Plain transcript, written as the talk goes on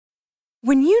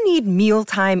When you need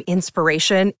mealtime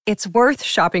inspiration, it's worth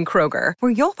shopping Kroger,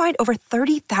 where you'll find over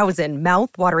 30,000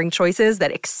 mouth-watering choices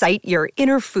that excite your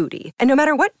inner foodie. And no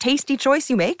matter what tasty choice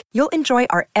you make, you'll enjoy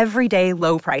our everyday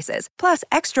low prices, plus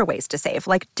extra ways to save,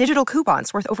 like digital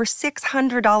coupons worth over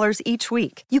 $600 each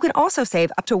week. You can also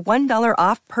save up to $1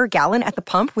 off per gallon at the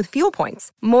pump with fuel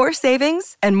points. More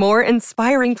savings and more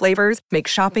inspiring flavors make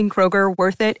shopping Kroger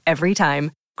worth it every time.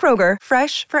 Kroger,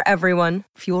 fresh for everyone.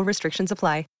 Fuel restrictions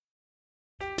apply.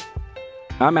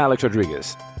 I'm Alex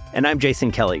Rodriguez. And I'm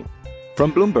Jason Kelly.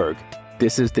 From Bloomberg,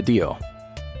 this is The Deal.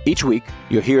 Each week,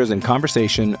 you'll hear us in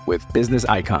conversation with business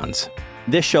icons.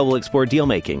 This show will explore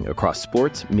deal-making across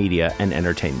sports, media, and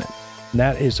entertainment.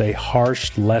 That is a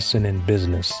harsh lesson in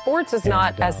business. Sports is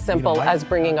not as simple as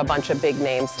bringing a bunch of big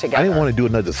names together. I didn't want to do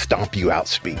another stomp you out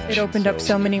speech. It opened up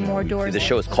so many more doors. The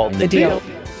show is called The Deal.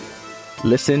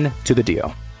 Listen to The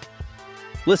Deal.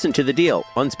 Listen to The Deal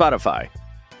on Spotify.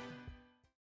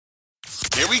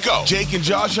 Here we go. Jake and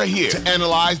Josh are here to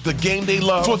analyze the game they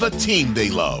love for the team they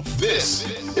love. This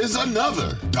is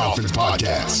another Dolphins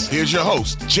podcast. Here's your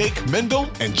host, Jake Mendel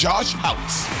and Josh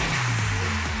Houtz.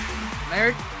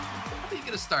 Eric, how do you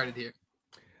get us started here?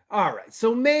 All right,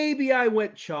 so maybe I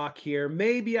went chalk here.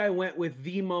 Maybe I went with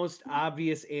the most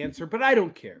obvious answer, but I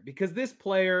don't care because this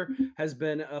player has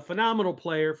been a phenomenal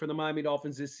player for the Miami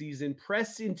Dolphins this season.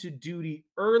 Pressed into duty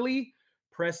early,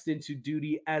 pressed into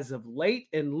duty as of late,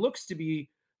 and looks to be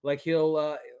like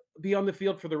he'll be on the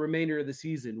field for the remainder of the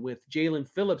season with Jalen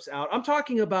Phillips out. I'm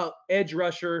talking about edge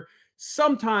rusher,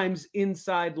 sometimes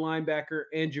inside linebacker,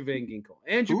 Andrew Van Ginkel.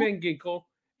 Andrew Van Ginkel,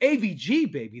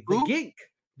 AVG, baby, the Gink.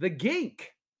 The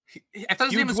Gink. I thought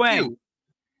his name was Hugh.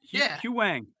 Yeah. Hugh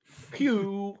Wang.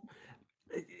 Hugh.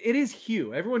 It is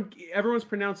Hugh. Everyone's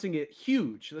pronouncing it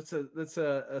huge. That's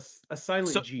a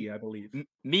silent G, I believe.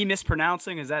 Me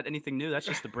mispronouncing, is that anything new? That's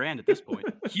just the brand at this point.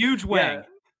 Huge Wang.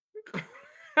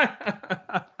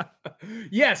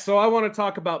 Yes, so I want to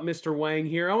talk about Mr. Wang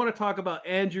here. I want to talk about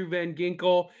Andrew Van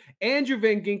Ginkel. Andrew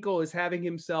Van Ginkel is having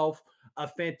himself a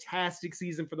fantastic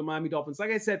season for the Miami Dolphins.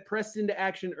 Like I said, pressed into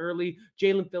action early.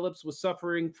 Jalen Phillips was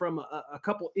suffering from a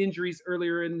couple injuries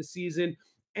earlier in the season.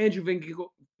 Andrew Van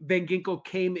Ginkel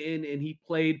came in and he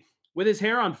played with his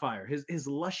hair on fire, his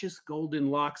luscious golden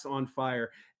locks on fire.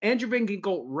 Andrew Van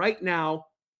Ginkel right now,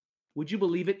 would you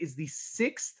believe it, is the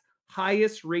sixth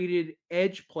highest rated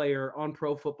edge player on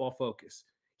Pro Football Focus.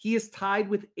 He is tied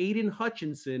with Aiden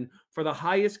Hutchinson for the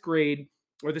highest grade,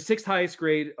 or the sixth highest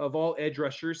grade of all edge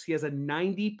rushers. He has a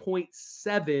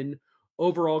 90.7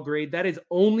 overall grade. That is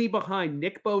only behind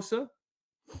Nick Bosa,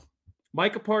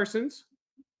 Micah Parsons,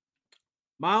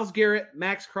 Myles Garrett,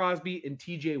 Max Crosby, and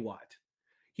TJ Watt.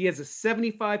 He has a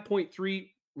 75.3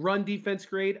 run defense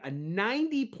grade, a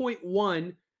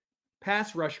 90.1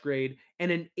 pass rush grade,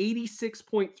 and an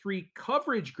 86.3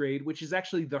 coverage grade, which is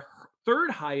actually the third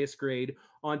highest grade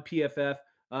on PFF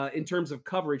in terms of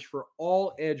coverage for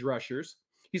all edge rushers.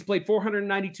 He's played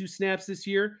 492 snaps this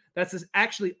year. That's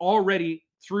actually already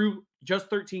through just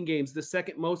 13 games, the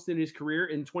second most in his career.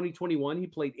 In 2021, he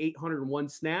played 801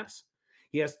 snaps.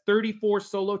 He has 34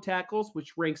 solo tackles,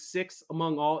 which ranks sixth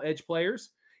among all edge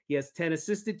players. He has 10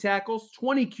 assisted tackles,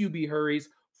 20 QB hurries,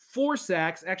 4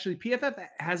 sacks. Actually, PFF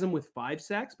has him with 5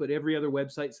 sacks, but every other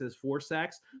website says 4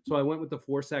 sacks. So I went with the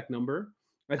 4 sack number.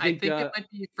 I think it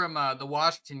might be from the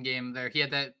Washington game there. He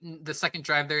had the second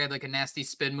drive there. He had like a nasty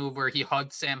spin move where he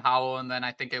hugged Sam Howell, and then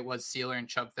I think it was Sealer and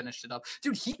Chubb finished it up.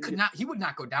 Dude, he would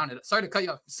not go down in it. Sorry to cut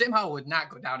you off. Sam Howell would not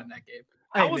go down in that game.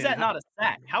 How was that not a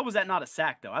sack? How was that not a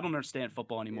sack, though? I don't understand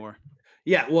football anymore.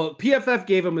 Yeah, well, PFF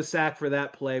gave him a sack for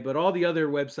that play, but all the other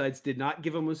websites did not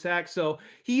give him a sack. So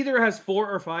he either has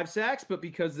 4 or 5 sacks, but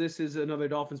because this is another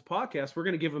Dolphins podcast, we're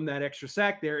going to give him that extra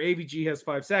sack there. AVG has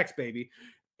 5 sacks, baby.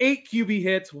 8 QB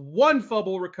hits, 1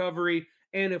 fumble recovery,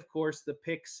 and of course the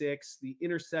pick 6, the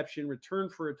interception, return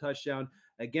for a touchdown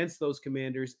against those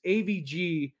Commanders.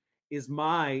 AVG is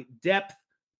my depth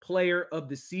player of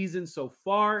the season so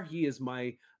far. He is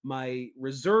my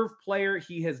reserve player.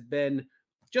 He has been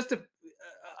just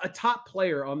a top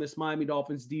player on this Miami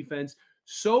Dolphins defense.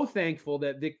 So thankful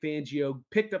that Vic Fangio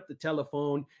picked up the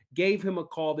telephone, gave him a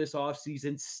call this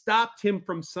offseason, stopped him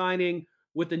from signing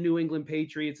with the New England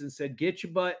Patriots and said, get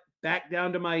your butt back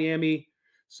down to Miami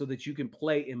so that you can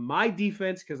play in my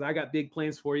defense because I got big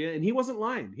plans for you. And he wasn't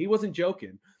lying. He wasn't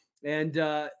joking. And,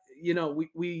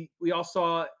 we all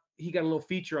saw he got a little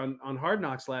feature on Hard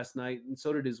Knocks last night, and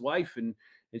so did his wife. And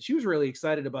she was really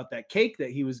excited about that cake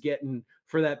that he was getting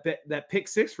for that pick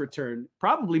 6 return.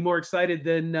 Probably more excited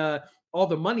than all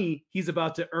the money he's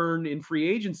about to earn in free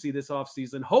agency this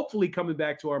offseason. Hopefully coming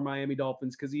back to our Miami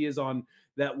Dolphins because he is on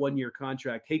that 1-year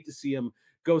contract. Hate to see him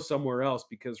go somewhere else,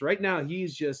 because right now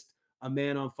he's just a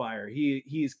man on fire.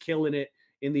 He's killing it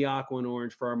in the aqua and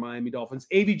orange for our Miami Dolphins.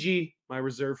 AVG, my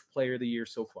reserve player of the year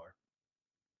so far.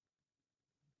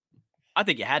 I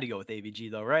think you had to go with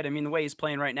AVG though, right? I mean, the way he's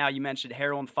playing right now, you mentioned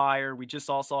hair on fire. We just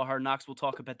all saw Hard Knocks. We'll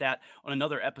talk about that on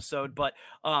another episode. But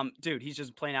dude, he's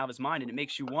just playing out of his mind, and it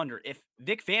makes you wonder if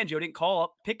Vic Fangio didn't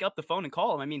pick up the phone and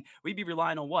call him. I mean, we'd be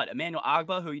relying on what? Emmanuel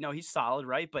Agba, who, he's solid,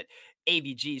 right? But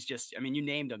AVG is just, I mean, you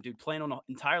named him, dude, playing on an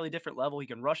entirely different level. He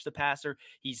can rush the passer.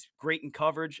 He's great in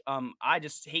coverage. I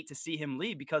just hate to see him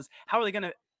leave, because how are they going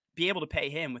to be able to pay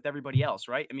him with everybody else,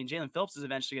 right? I mean, Jalen Phillips is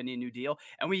eventually going to need a new deal,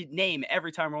 and we name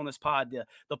every time we're on this pod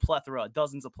the plethora,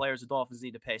 dozens of players the Dolphins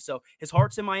need to pay. So his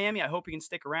heart's in Miami. I hope he can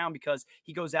stick around, because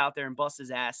he goes out there and busts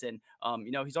his ass, and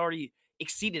he's already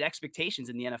exceeded expectations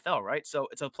in the NFL, right? So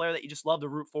it's a player that you just love to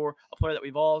root for, a player that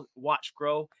we've all watched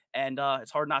grow, and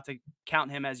it's hard not to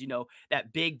count him as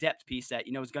that big depth piece that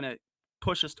is going to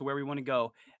push us to where we want to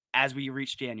go as we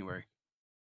reach January.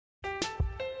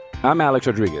 I'm Alex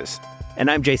Rodriguez. And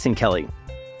I'm Jason Kelly.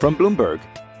 From Bloomberg,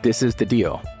 this is The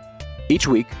Deal. Each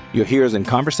week, you'll hear us in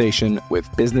conversation with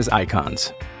business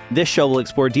icons. This show will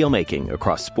explore deal-making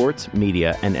across sports,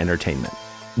 media, and entertainment.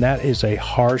 That is a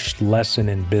harsh lesson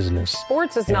in business.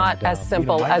 Sports is not as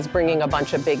simple as bringing a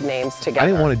bunch of big names together. I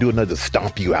didn't want to do another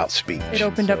stomp you out speech. It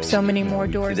opened up so many more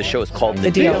doors. The show is called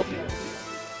The Deal.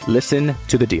 Listen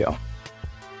to The Deal.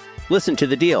 Listen to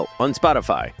The Deal on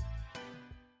Spotify.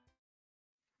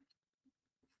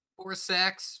 4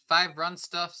 sacks, 5 run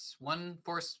stuffs, 1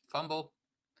 forced fumble.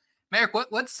 Merrick,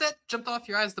 what set jumped off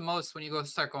your eyes the most when you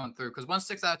start going through? Because one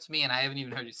sticks out to me, and I haven't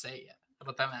even heard you say it yet. How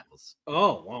about them apples?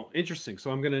 Oh, well, interesting.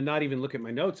 So I'm going to not even look at my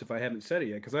notes if I haven't said it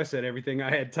yet, because I said everything I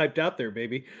had typed out there,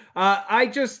 baby. I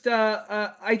just,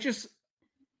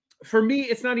 for me,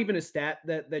 it's not even a stat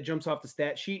that jumps off the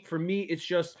stat sheet. For me, it's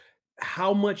just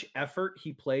how much effort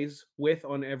he plays with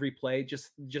on every play, just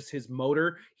his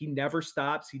motor. He never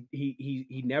stops.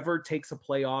 He never takes a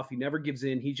play off. He never gives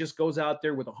in. He just goes out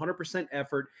there with 100%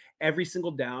 effort every single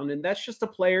down. And that's just a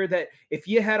player that if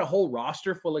you had a whole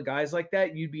roster full of guys like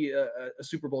that, you'd be a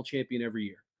Super Bowl champion every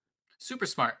year. Super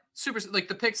smart. Like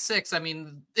the pick 6. I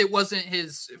mean, it wasn't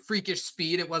his freakish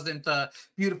speed. It wasn't the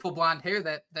beautiful blonde hair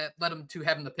that led him to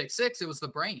having the pick 6. It was the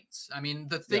brains. I mean,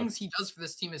 the things he does for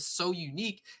this team is so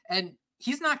unique. And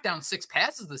he's knocked down 6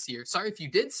 passes this year. Sorry if you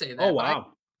did say that. Oh,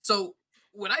 wow. So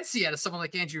what I see out of someone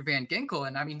like Andrew Van Ginkel,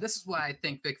 and I mean, this is why I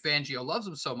think Vic Fangio loves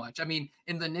him so much. I mean,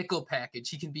 in the nickel package,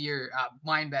 he can be your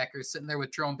linebacker sitting there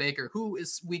with Jerome Baker, who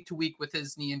is week to week with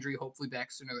his knee injury, hopefully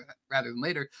back sooner rather than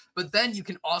later. But then you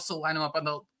can also line him up on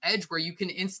the edge where you can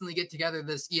instantly get together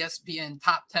this ESPN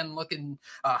top 10 looking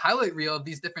highlight reel of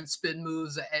these different spin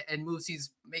moves and moves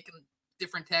he's making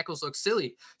different tackles look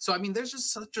silly. So, I mean, there's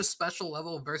just such a special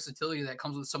level of versatility that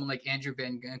comes with someone like Andrew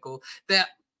Van Ginkel that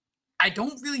I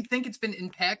don't really think it's been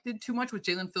impacted too much with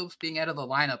Jalen Phillips being out of the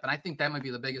lineup, and I think that might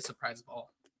be the biggest surprise of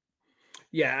all.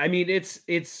 Yeah, I mean, it's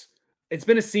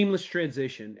been a seamless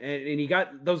transition, and he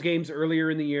got those games earlier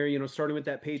in the year, starting with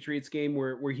that Patriots game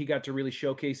where he got to really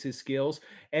showcase his skills,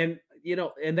 and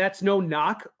that's no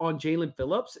knock on Jalen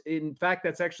Phillips. In fact,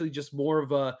 that's actually just more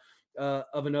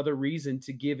of another reason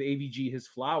to give AVG his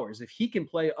flowers. If he can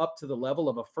play up to the level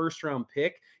of a first-round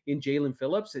pick in Jalen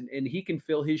Phillips, and he can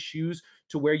fill his shoes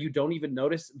to where you don't even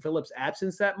notice Phillips'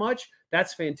 absence that much,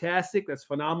 that's fantastic. That's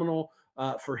phenomenal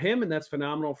for him, and that's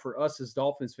phenomenal for us as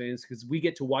Dolphins fans, because we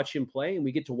get to watch him play and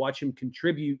we get to watch him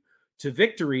contribute to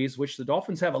victories, which the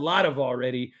Dolphins have a lot of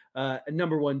already. A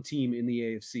number 1 team in the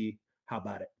AFC. How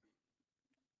about it?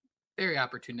 Very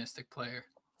opportunistic player.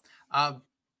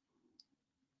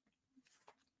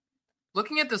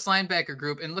 Looking at this linebacker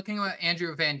group and looking at what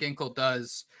Andrew Van Ginkel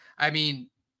does, I mean,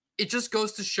 it just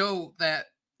goes to show that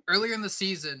earlier in the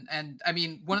season, and I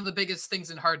mean, one of the biggest things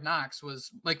in Hard Knocks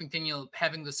was Mike McDaniel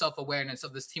having the self-awareness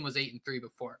of this team was 8-3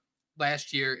 before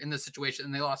last year in this situation,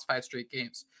 and they lost 5 straight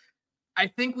games. I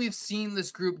think we've seen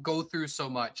this group go through so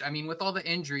much. I mean, with all the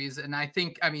injuries, and I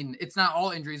think, I mean, it's not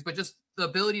all injuries, but just the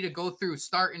ability to go through,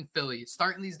 start in Philly,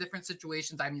 start in these different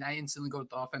situations. I mean, I instantly go to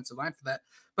the offensive line for that.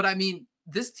 But I mean,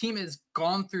 this team has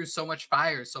gone through so much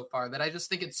fire so far that I just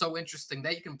think it's so interesting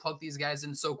that you can plug these guys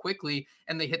in so quickly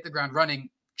and they hit the ground running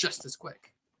just as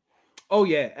quick. Oh,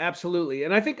 yeah, absolutely.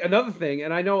 And I think another thing,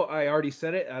 and I know I already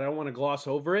said it, I don't want to gloss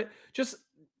over it, just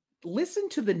listen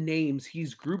to the names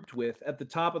he's grouped with at the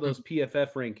top of those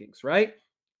PFF rankings, right?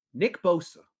 Nick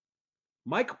Bosa,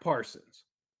 Mike Parsons,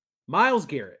 Myles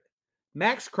Garrett,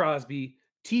 Max Crosby,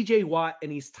 TJ Watt,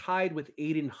 and he's tied with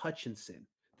Aiden Hutchinson.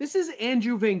 This is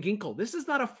Andrew Van Ginkel. This is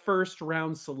not a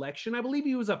first-round selection. I believe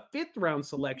he was a 5th-round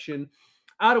selection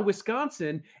out of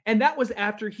Wisconsin, and that was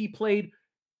after he played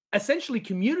essentially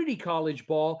community college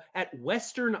ball at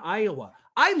Western Iowa.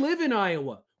 I live in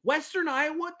Iowa. Western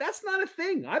Iowa, that's not a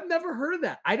thing. I've never heard of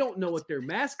that. I don't know what their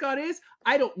mascot is.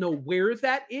 I don't know where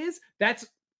that is. That's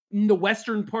in the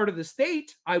western part of the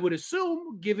state, I would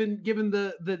assume, given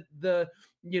the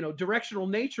directional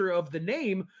nature of the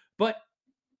name. But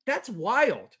that's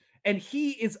wild. And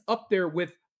he is up there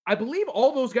with, I believe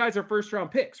all those guys are first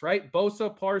round picks, right?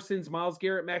 Bosa, Parsons, Myles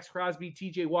Garrett, Max Crosby,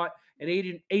 TJ Watt, and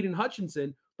Aiden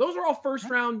Hutchinson. Those are all first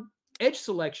round edge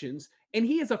selections. And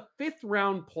he is a 5th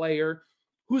round player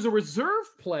who's a reserve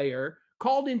player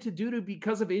called into duty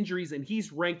because of injuries. And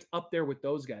he's ranked up there with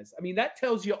those guys. I mean, that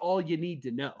tells you all you need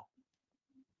to know.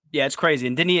 Yeah, it's crazy.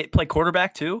 And didn't he play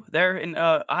quarterback too there in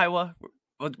Iowa?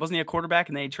 Wasn't he a quarterback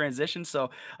and then he transitioned?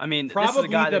 So, I mean, probably this is a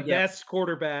guy the best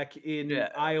quarterback in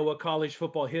Iowa college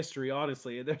football history,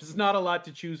 honestly. There's not a lot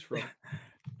to choose from.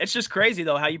 It's just crazy,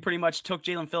 though, how you pretty much took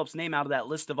Jalen Phillips' name out of that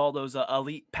list of all those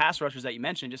elite pass rushers that you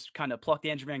mentioned, just kind of plucked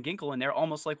Andrew Van Ginkel in there,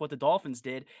 almost like what the Dolphins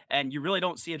did, and you really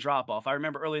don't see a drop-off. I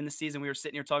remember early in the season, we were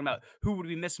sitting here talking about who would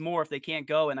we miss more if they can't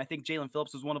go, and I think Jalen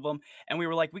Phillips was one of them, and we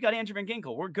were like, we got Andrew Van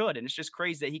Ginkel, we're good, and it's just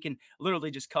crazy that he can literally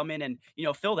just come in and,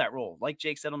 fill that role. Like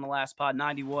Jake said on the last pod,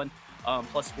 91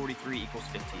 plus 43 equals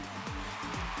 15.